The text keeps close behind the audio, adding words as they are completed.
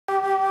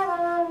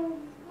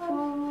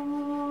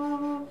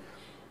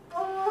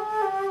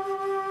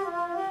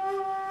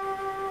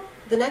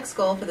The next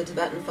goal for the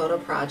Tibetan Photo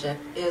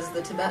Project is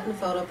the Tibetan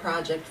Photo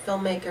Project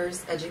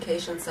Filmmakers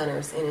Education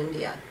Centers in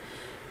India.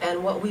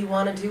 And what we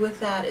want to do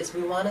with that is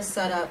we want to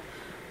set up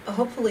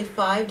hopefully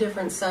 5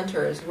 different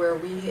centers where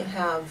we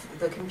have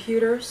the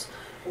computers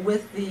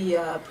with the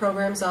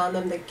programs on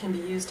them that can be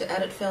used to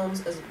edit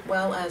films, as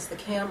well as the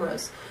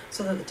cameras,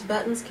 so that the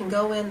Tibetans can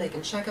go in, they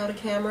can check out a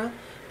camera,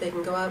 they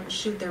can go out and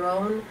shoot their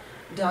own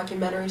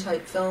documentary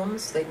type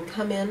films, they can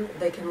come in,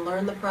 they can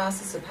learn the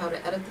process of how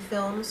to edit the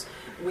films.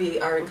 We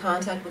are in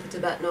contact with a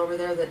Tibetan over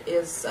there that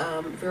is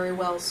very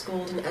well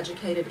schooled and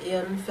educated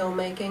in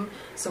filmmaking,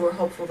 so we're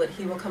hopeful that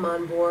he will come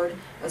on board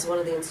as one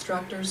of the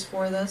instructors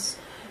for this.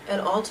 And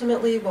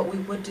ultimately what we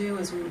would do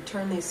is we would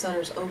turn these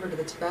centers over to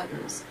the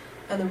Tibetans.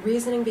 And the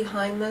reasoning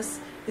behind this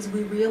is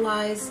we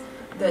realize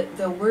that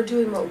though we're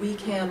doing what we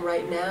can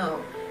right now,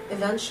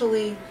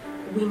 eventually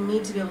we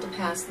need to be able to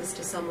pass this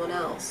to someone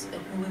else.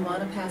 And who we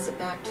want to pass it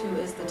back to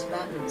is the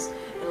Tibetans,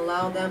 and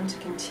allow them to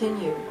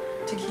continue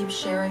to keep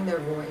sharing their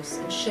voice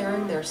and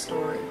sharing their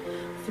story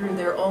through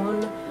their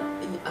own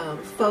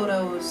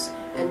photos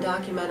and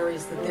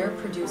documentaries that they're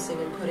producing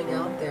and putting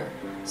out there,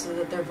 so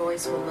that their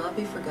voice will not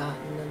be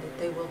forgotten and that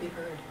they will be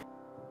heard.